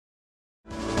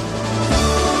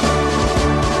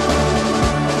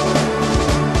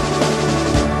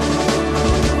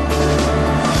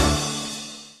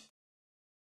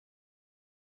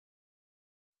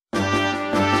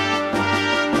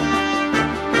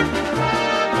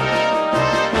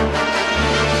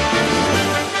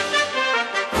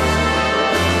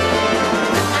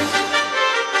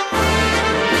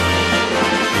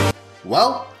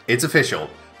it's official.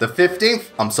 The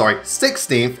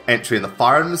 16th entry in the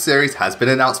Fire Emblem series has been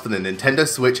announced for the Nintendo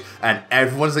Switch, and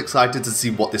everyone's excited to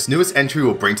see what this newest entry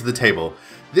will bring to the table.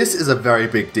 This is a very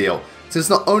big deal, since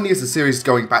not only is the series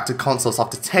going back to consoles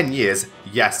after 10 years,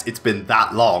 yes, it's been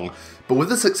that long, but with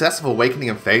the success of Awakening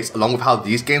and Fates, along with how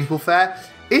these games will fare,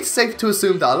 it's safe to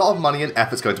assume that a lot of money and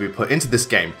effort is going to be put into this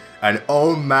game, and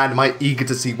oh man am I eager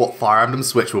to see what Fire Emblem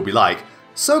Switch will be like.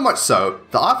 So much so,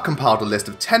 that I've compiled a list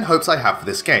of 10 hopes I have for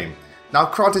this game. Now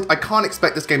granted, I can't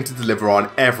expect this game to deliver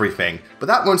on everything, but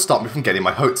that won't stop me from getting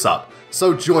my hopes up.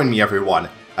 So join me everyone,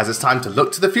 as it's time to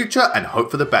look to the future and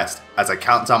hope for the best, as I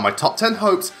count down my top 10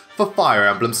 hopes for Fire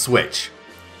Emblem Switch.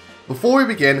 Before we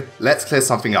begin, let's clear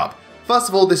something up. First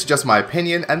of all, this is just my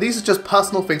opinion, and these are just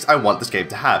personal things I want this game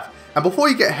to have. And before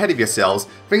you get ahead of yourselves,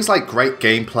 things like great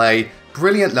gameplay,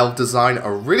 brilliant level design,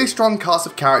 a really strong cast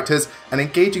of characters, an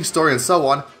engaging story and so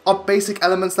on are basic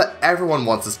elements that everyone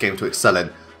wants this game to excel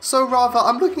in. So rather,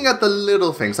 I'm looking at the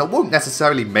little things that won't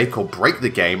necessarily make or break the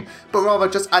game, but rather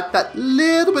just add that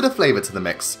little bit of flavour to the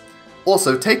mix.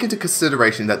 Also, take into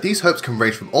consideration that these hopes can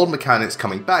range from old mechanics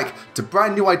coming back to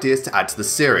brand new ideas to add to the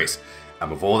series. And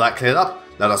with all that cleared up,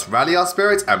 let us rally our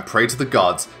spirits and pray to the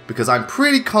gods, because I'm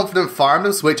pretty confident Fire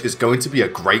Emblem Switch is going to be a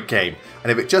great game,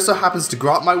 and if it just so happens to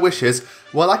grant my wishes,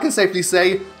 well I can safely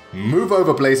say, move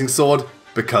over Blazing Sword,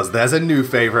 because there's a new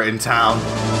favourite in town.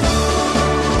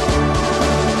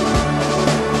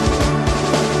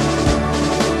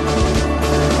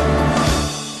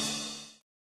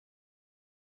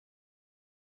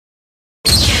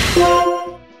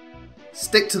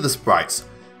 Stick to the sprites.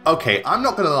 Okay, I'm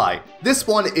not gonna lie, this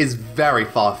one is very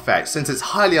far-fetched since it's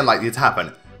highly unlikely to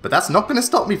happen, but that's not gonna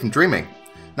stop me from dreaming.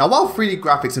 Now while 3D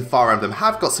graphics in Fire Emblem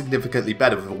have got significantly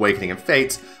better with Awakening and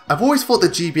Fates, I've always thought the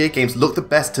GBA games look the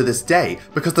best to this day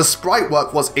because the sprite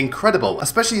work was incredible,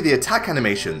 especially the attack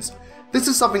animations. This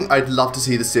is something I'd love to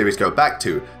see the series go back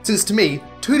to, since to me,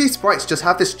 2D sprites just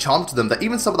have this charm to them that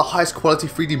even some of the highest quality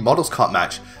 3D models can't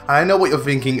match. And I know what you're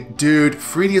thinking, dude,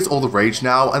 3D is all the rage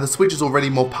now and the Switch is already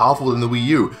more powerful than the Wii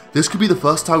U. This could be the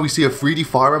first time we see a 3D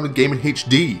Fire Emblem game in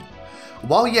HD.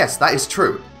 While yes, that is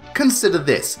true, consider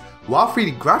this, while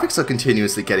 3D graphics are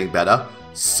continuously getting better,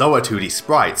 so are 2D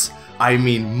sprites. I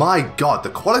mean, my god, the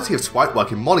quality of sprite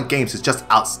work in modern games is just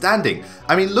outstanding.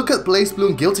 I mean, look at BlazBlue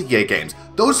and Guilty Gear games.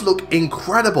 Those look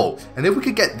incredible. And if we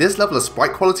could get this level of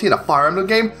sprite quality in a Fire Emblem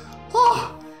game,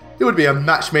 oh, it would be a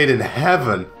match made in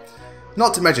heaven.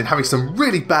 Not to mention having some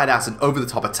really badass and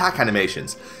over-the-top attack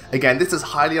animations. Again, this is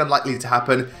highly unlikely to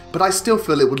happen, but I still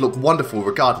feel it would look wonderful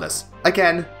regardless.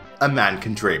 Again, a man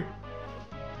can dream.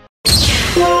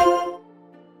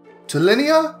 To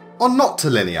linear or not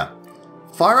to linear?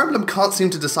 Fire Emblem can't seem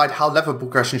to decide how level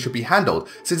progression should be handled,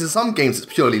 since in some games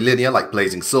it's purely linear like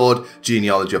Blazing Sword,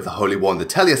 Genealogy of the Holy War and the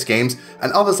Tellius games,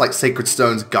 and others like Sacred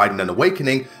Stones, Gaiden and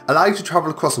Awakening allow you to travel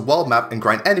across a world map and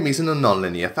grind enemies in a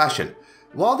non-linear fashion.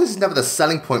 While this is never the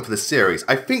selling point for the series,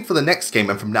 I think for the next game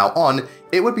and from now on,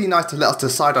 it would be nice to let us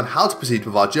decide on how to proceed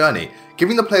with our journey,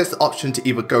 giving the players the option to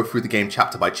either go through the game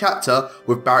chapter by chapter,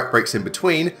 with barrack breaks in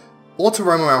between, or to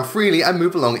roam around freely and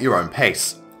move along at your own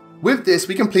pace. With this,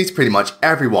 we can please pretty much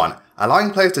everyone, allowing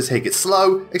players to take it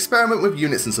slow, experiment with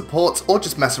units and supports, or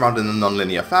just mess around in a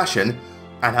non-linear fashion,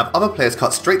 and have other players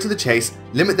cut straight to the chase,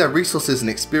 limit their resources and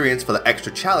experience for the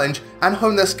extra challenge, and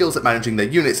hone their skills at managing their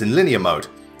units in linear mode.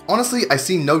 Honestly, I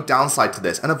see no downside to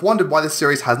this, and have wondered why this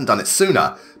series hasn't done it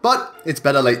sooner, but it's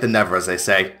better late than never, as they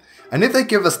say. And if they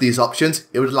give us these options,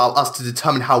 it would allow us to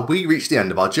determine how we reach the end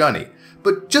of our journey.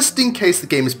 But just in case the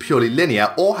game is purely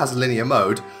linear or has a linear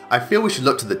mode, I feel we should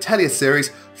look to the Tellius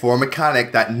series for a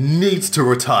mechanic that needs to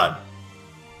return.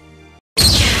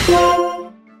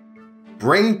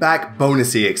 Bring back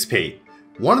bonus EXP.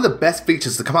 One of the best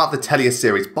features to come out of the Tellius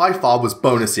series by far was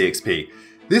bonus EXP.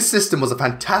 This system was a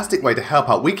fantastic way to help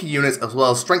out weaker units as well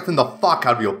as strengthen the fuck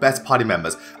out of your best party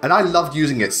members, and I loved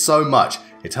using it so much.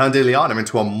 It turned Ileana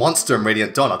into a monster in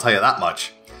Radiant Dawn, I'll tell you that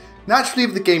much. Naturally,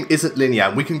 if the game isn't linear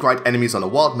and we can grind enemies on a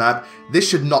world map, this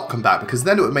should not come back because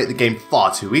then it would make the game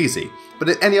far too easy. But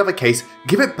in any other case,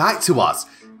 give it back to us.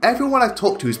 Everyone I've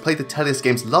talked to who's played the Tellius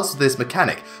games loves this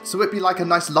mechanic, so it'd be like a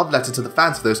nice love letter to the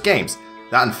fans of those games.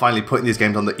 That and finally putting these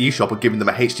games on the eShop or giving them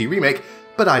a HD remake,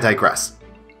 but I digress.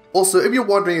 Also, if you're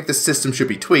wondering if this system should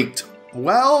be tweaked,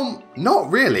 well,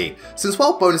 not really, since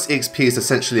while bonus EXP is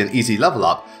essentially an easy level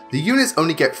up, the units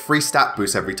only get 3 stat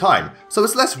boosts every time, so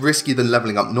it's less risky than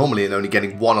leveling up normally and only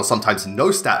getting 1 or sometimes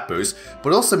no stat boosts,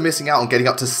 but also missing out on getting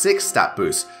up to 6 stat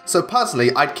boosts, so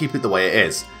personally I'd keep it the way it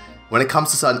is. When it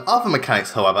comes to certain other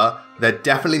mechanics however, there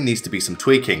definitely needs to be some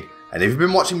tweaking, and if you've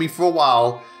been watching me for a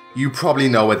while, you probably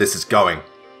know where this is going.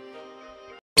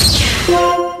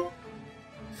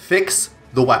 Fix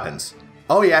the weapons.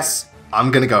 Oh yes, I'm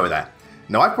gonna go there.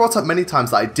 Now, I've brought up many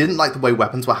times that I didn't like the way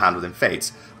weapons were handled in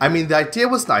Fates. I mean, the idea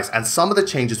was nice and some of the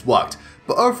changes worked,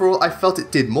 but overall I felt it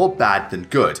did more bad than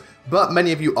good. But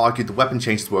many of you argued the weapon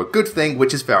changes were a good thing,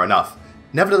 which is fair enough.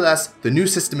 Nevertheless, the new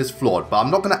system is flawed, but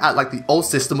I'm not going to act like the old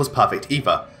system was perfect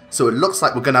either, so it looks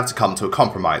like we're going to have to come to a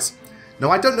compromise. Now,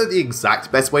 I don't know the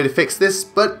exact best way to fix this,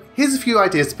 but here's a few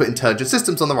ideas to put intelligent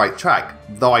systems on the right track,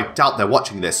 though I doubt they're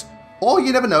watching this. Or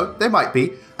you never know, they might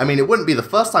be. I mean, it wouldn't be the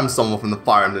first time someone from the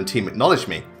Fire Emblem team acknowledged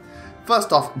me.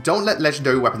 First off, don't let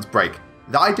legendary weapons break.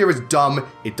 The idea is dumb,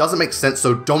 it doesn't make sense,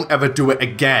 so don't ever do it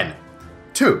again.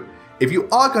 2. If you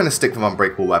are going to stick with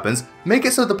unbreakable weapons, make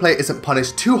it so the player isn't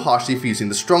punished too harshly for using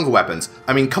the stronger weapons.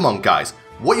 I mean, come on guys,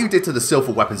 what you did to the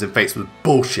silver weapons in Fates was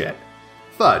bullshit.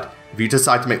 3rd, if you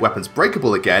decide to make weapons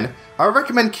breakable again, I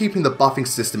recommend keeping the buffing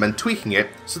system and tweaking it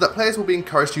so that players will be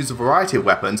encouraged to use a variety of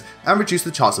weapons and reduce the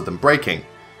chance of them breaking.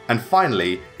 And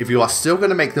finally, if you are still going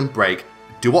to make them break,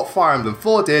 do what Fire Emblem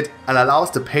 4 did and allow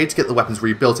us to pay to get the weapons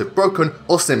rebuilt if broken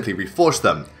or simply reforge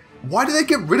them. Why did they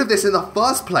get rid of this in the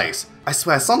first place? I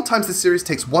swear, sometimes the series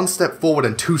takes 1 step forward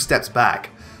and 2 steps back.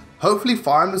 Hopefully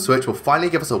Fire Emblem Switch will finally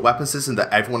give us a weapon system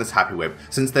that everyone is happy with,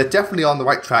 since they're definitely on the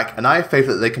right track and I have faith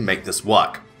that they can make this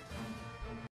work.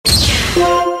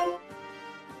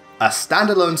 A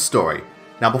standalone story.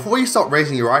 Now, before you start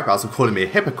raising your eyebrows and calling me a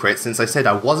hypocrite since I said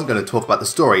I wasn't going to talk about the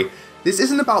story, this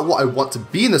isn't about what I want to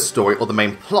be in the story or the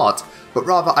main plot, but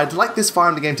rather I'd like this Fire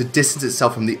Emblem game to distance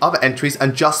itself from the other entries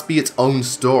and just be its own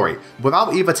story,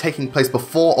 without either taking place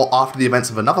before or after the events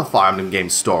of another Fire Emblem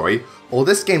game's story, or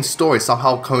this game's story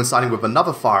somehow coinciding with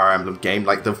another Fire Emblem game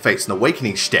like the Fates and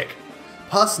Awakening shtick.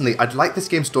 Personally, I'd like this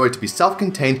game's story to be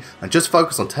self-contained and just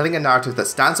focus on telling a narrative that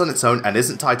stands on its own and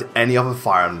isn't tied to any other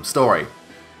Fire Emblem story.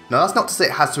 Now, that's not to say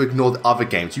it has to ignore the other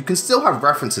games. You can still have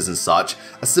references and such,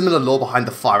 a similar lore behind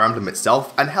the Fire Emblem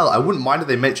itself, and hell, I wouldn't mind if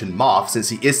they mentioned Marth since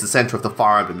he is the centre of the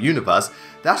Fire Emblem universe.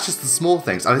 That's just the small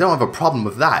things, and I don't have a problem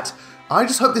with that. I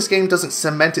just hope this game doesn't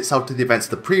cement itself to the events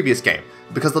of the previous game,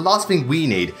 because the last thing we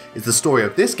need is the story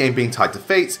of this game being tied to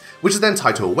Fates, which is then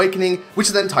tied to Awakening, which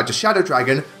is then tied to Shadow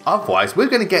Dragon. Otherwise, we're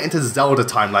going to get into Zelda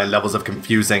timeline levels of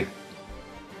confusing.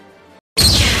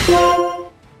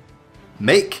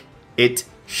 Make it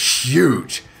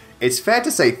huge. It's fair to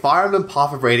say Fire Emblem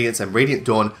Path of Radiance and Radiant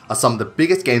Dawn are some of the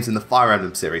biggest games in the Fire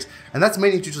Emblem series, and that's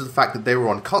mainly due to the fact that they were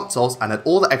on consoles and had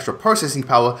all the extra processing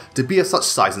power to be of such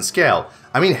size and scale.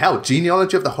 I mean hell,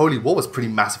 Genealogy of the Holy War was a pretty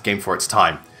massive game for its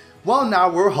time. Well, now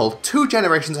we're a whole 2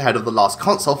 generations ahead of the last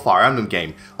console Fire Emblem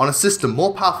game, on a system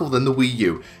more powerful than the Wii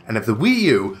U, and if the Wii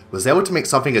U was able to make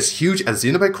something as huge as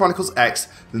Xenoblade Chronicles X,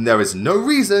 then there is no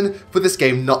reason for this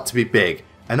game not to be big.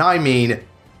 And I mean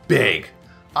big.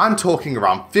 I'm talking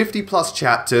around 50 plus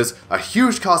chapters, a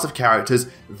huge cast of characters,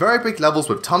 very big levels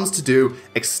with tons to do,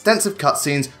 extensive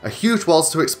cutscenes, a huge world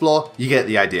to explore, you get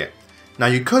the idea. Now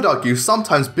you could argue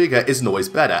sometimes bigger isn't always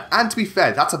better, and to be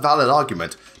fair, that's a valid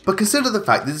argument, but consider the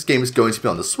fact that this game is going to be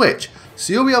on the Switch,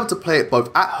 so you'll be able to play it both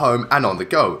at home and on the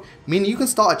go, meaning you can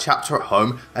start a chapter at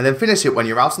home and then finish it when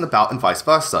you're out and about and vice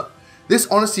versa. This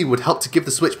honestly would help to give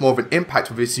the Switch more of an impact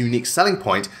with its unique selling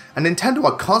point, and Nintendo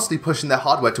are constantly pushing their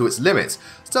hardware to its limits,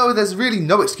 so there's really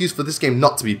no excuse for this game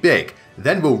not to be big.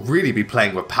 Then we'll really be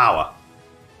playing with power.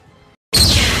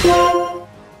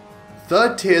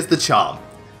 3rd tier's the charm.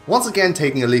 Once again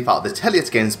taking a leaf out of the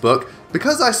Telliot Games book,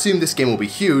 because I assume this game will be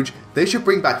huge, they should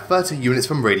bring back 30 units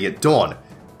from Radiant Dawn.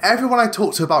 Everyone I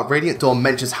talk to about Radiant Dawn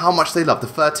mentions how much they love the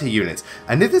 30 units,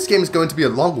 and if this game is going to be a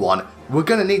long one, we're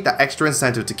going to need that extra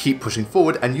incentive to keep pushing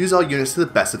forward and use our units to the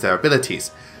best of their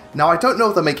abilities. Now, I don't know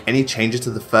if they'll make any changes to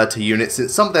the 30 units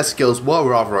since some of their skills were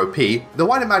rather OP,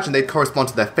 though I'd imagine they'd correspond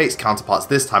to their Fates counterparts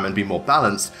this time and be more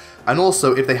balanced, and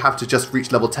also if they have to just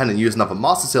reach level 10 and use another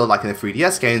Master Seal like in the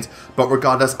 3DS games, but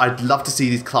regardless, I'd love to see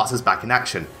these classes back in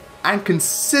action. And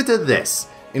consider this,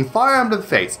 in Fire Emblem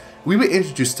Fates, we were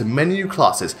introduced to many new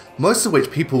classes, most of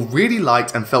which people really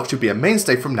liked and felt should be a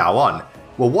mainstay from now on.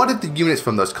 Well, what if the units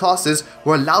from those classes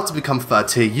were allowed to become 3rd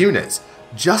tier units?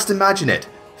 Just imagine it.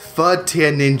 3rd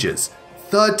tier ninjas,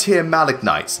 3rd tier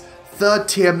Malignite, 3rd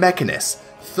tier mechanists,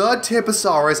 3rd tier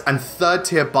Basaras, and 3rd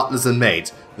tier butlers and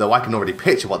maids, though I can already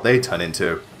picture what they turn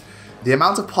into. The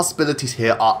amount of possibilities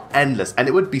here are endless, and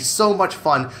it would be so much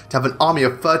fun to have an army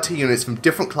of 3rd tier units from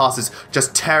different classes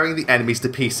just tearing the enemies to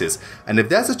pieces, and if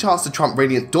there's a chance to trump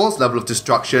Radiant Dawn's level of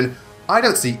destruction, I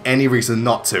don't see any reason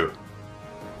not to.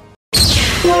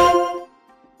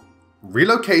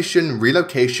 Relocation,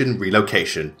 relocation,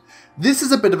 relocation. This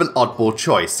is a bit of an oddball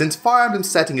choice, since Fire Emblem's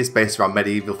setting is based around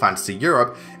medieval fantasy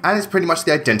Europe, and is pretty much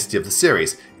the identity of the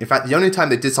series. In fact, the only time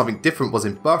they did something different was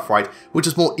in Birthright, which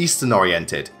was more Eastern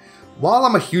oriented. While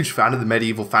I'm a huge fan of the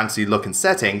medieval fantasy look and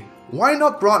setting, why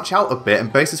not branch out a bit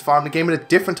and base this Fire Emblem game in a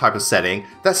different type of setting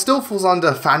that still falls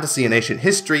under fantasy and ancient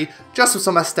history, just with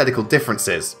some aesthetical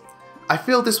differences? I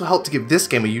feel this will help to give this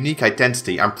game a unique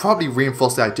identity and probably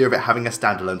reinforce the idea of it having a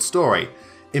standalone story.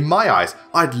 In my eyes,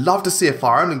 I'd love to see a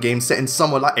Fire Emblem game set in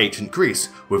somewhere like ancient Greece,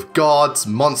 with gods,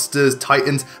 monsters,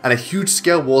 titans, and a huge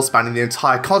scale war spanning the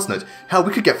entire continent. Hell,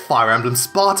 we could get Fire Emblem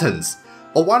Spartans!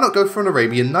 Or why not go for an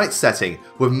Arabian Nights setting,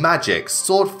 with magic,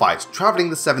 sword fights, travelling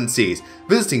the 7 seas,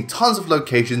 visiting tons of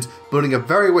locations, building a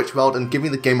very rich world and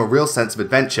giving the game a real sense of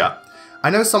adventure. I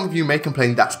know some of you may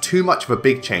complain that's too much of a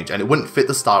big change and it wouldn't fit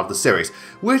the style of the series,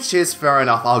 which is fair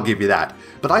enough, I'll give you that.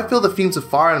 But I feel the themes of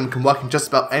Fire Emblem can work in just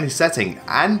about any setting,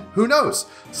 and who knows,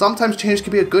 sometimes change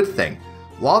can be a good thing.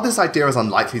 While this idea is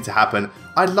unlikely to happen,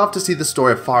 I'd love to see the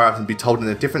story of Fire Emblem be told in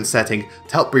a different setting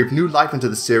to help breathe new life into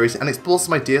the series and explore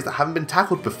some ideas that haven't been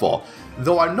tackled before,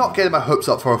 though I'm not getting my hopes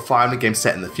up for a Fire Emblem game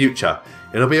set in the future.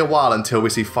 It'll be a while until we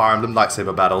see Fire Emblem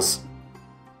lightsaber battles.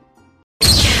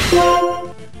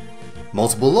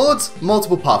 Multiple lords,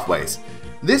 multiple pathways.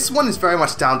 This one is very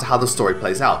much down to how the story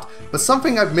plays out, but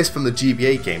something I've missed from the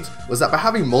GBA games was that by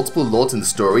having multiple lords in the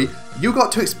story, you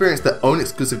got to experience their own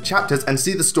exclusive chapters and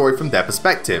see the story from their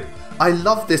perspective. I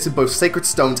love this in both Sacred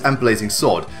Stones and Blazing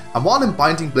Sword, and while in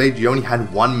Binding Blade you only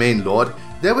had one main lord,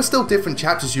 there were still different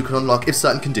chapters you could unlock if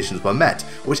certain conditions were met,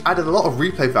 which added a lot of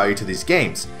replay value to these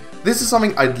games. This is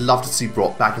something I'd love to see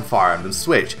brought back in Fire Emblem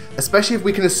Switch, especially if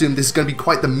we can assume this is going to be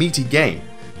quite the meaty game.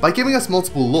 By giving us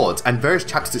multiple lords and various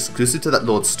chapters exclusive to that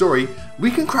lord's story, we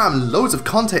can cram loads of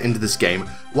content into this game,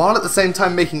 while at the same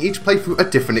time making each playthrough a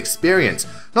different experience.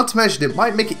 Not to mention it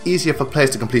might make it easier for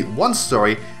players to complete one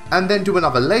story and then do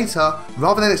another later,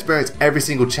 rather than experience every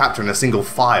single chapter in a single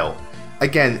file.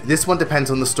 Again, this one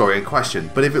depends on the story in question,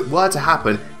 but if it were to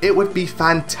happen, it would be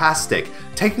fantastic.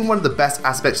 Taking one of the best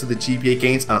aspects of the GBA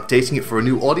games and updating it for a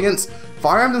new audience,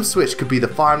 Fire Emblem Switch could be the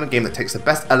Fire Emblem game that takes the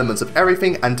best elements of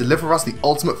everything and deliver us the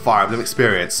ultimate Fire Emblem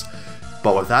experience.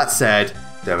 But with that said,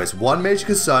 there is one major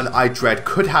concern I dread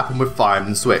could happen with Fire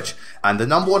Emblem Switch, and the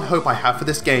number one hope I have for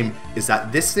this game is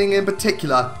that this thing in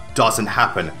particular doesn't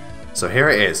happen. So here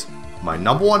it is, my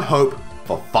number one hope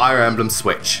for Fire Emblem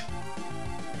Switch.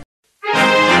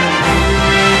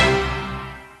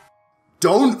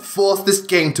 Don't force this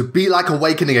game to be like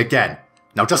Awakening again.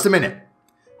 Now just a minute.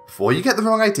 Before you get the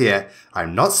wrong idea,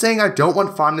 I'm not saying I don't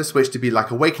want Fire Emblem Switch to be like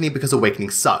Awakening because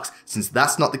Awakening sucks, since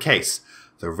that's not the case.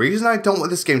 The reason I don't want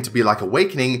this game to be like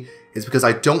Awakening is because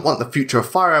I don't want the future of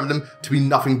Fire Emblem to be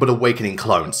nothing but Awakening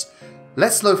clones.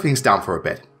 Let's slow things down for a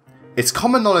bit. It's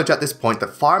common knowledge at this point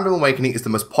that Fire Emblem Awakening is the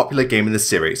most popular game in the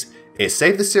series. It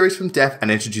saved the series from death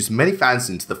and introduced many fans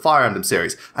into the Fire Emblem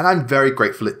series, and I'm very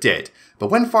grateful it did. But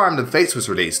when Fire Emblem Fates was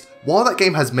released, while that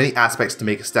game has many aspects to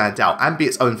make it stand out and be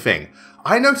its own thing,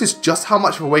 I noticed just how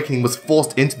much of Awakening was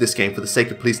forced into this game for the sake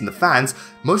of pleasing the fans,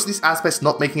 most of these aspects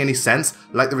not making any sense,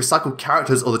 like the recycled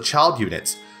characters or the child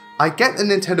units. I get that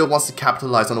Nintendo wants to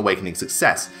capitalize on Awakening's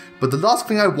success, but the last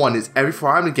thing I want is every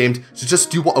Fire Emblem game to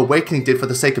just do what Awakening did for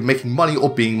the sake of making money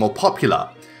or being more popular.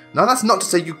 Now that's not to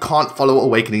say you can't follow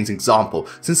Awakening's example,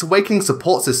 since Awakening's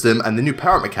support system and the new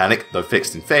parent mechanic, though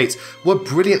fixed in Fates, were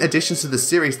brilliant additions to the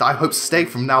series that I hope stay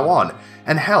from now on.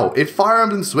 And hell, if Fire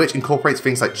Emblem Switch incorporates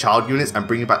things like child units and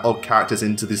bringing back old characters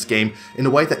into this game in a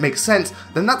way that makes sense,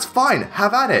 then that's fine,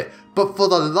 have at it. But for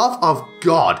the love of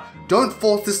God, don't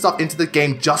force this stuff into the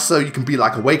game just so you can be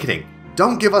like Awakening.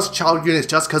 Don't give us child units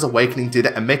just because Awakening did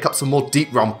it and make up some more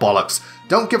deep realm bollocks.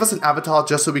 Don't give us an avatar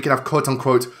just so we can have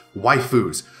quote-unquote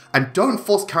waifus. And don't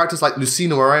force characters like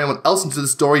Lucina or anyone else into the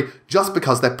story just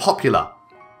because they're popular.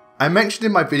 I mentioned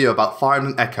in my video about Fire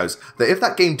Emblem Echoes that if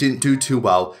that game didn't do too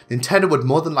well, Nintendo would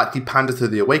more than likely pander to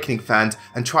the Awakening fans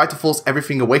and try to force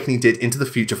everything Awakening did into the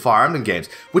future Fire Emblem games,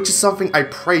 which is something I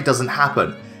pray doesn't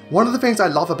happen. One of the things I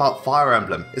love about Fire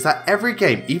Emblem is that every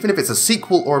game, even if it's a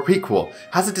sequel or a prequel,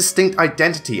 has a distinct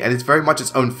identity and is very much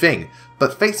its own thing.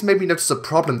 But Fates made me notice a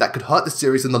problem that could hurt the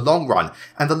series in the long run,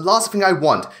 and the last thing I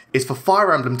want is for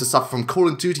Fire Emblem to suffer from Call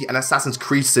of Duty and Assassin's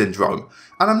Creed syndrome.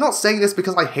 And I'm not saying this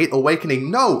because I hate Awakening,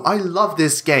 no, I love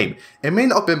this game. It may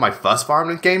not have been my first Fire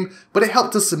Emblem game, but it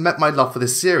helped to cement my love for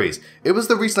this series. It was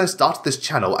the reason I started this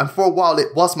channel, and for a while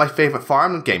it was my favourite Fire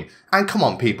Emblem game. And come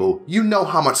on people, you know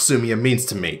how much Sumiya means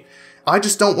to me. I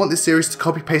just don't want this series to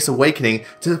copy-paste Awakening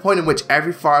to the point in which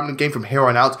every Fire Emblem game from here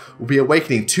on out will be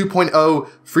Awakening 2.0,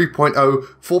 3.0,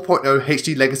 4.0,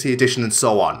 HD Legacy Edition and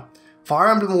so on. Fire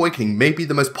Emblem Awakening may be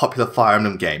the most popular Fire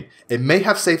Emblem game, it may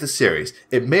have saved the series,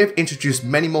 it may have introduced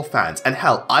many more fans, and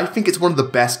hell, I think it's one of the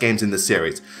best games in the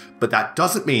series, but that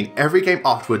doesn't mean every game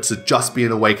afterwards should just be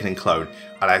an Awakening clone,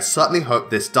 and I certainly hope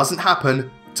this doesn't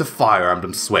happen to Fire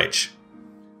Emblem Switch.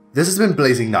 This has been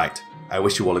Blazing Knight. I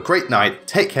wish you all a great night,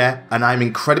 take care, and I'm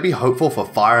incredibly hopeful for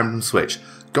Fire Emblem Switch.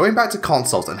 Going back to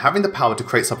consoles and having the power to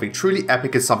create something truly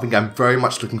epic is something I'm very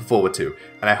much looking forward to,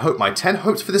 and I hope my 10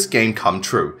 hopes for this game come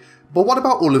true. But what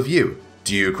about all of you?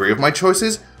 Do you agree with my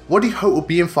choices? What do you hope will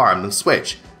be in Fire Emblem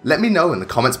Switch? Let me know in the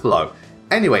comments below.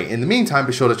 Anyway, in the meantime,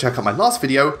 be sure to check out my last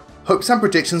video, Hopes and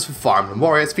Predictions for Fire Emblem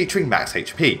Warriors featuring max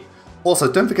HP.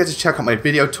 Also, don't forget to check out my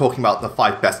video talking about the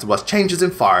 5 best and worst changes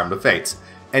in Fire Emblem Fates.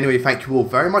 Anyway, thank you all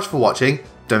very much for watching.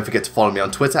 Don't forget to follow me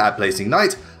on Twitter at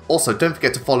BLAZINGKNIGHT. Also, don't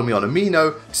forget to follow me on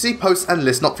Amino to see posts and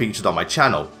lists not featured on my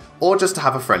channel, or just to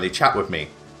have a friendly chat with me.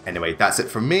 Anyway, that's it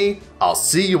from me. I'll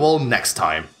see you all next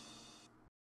time.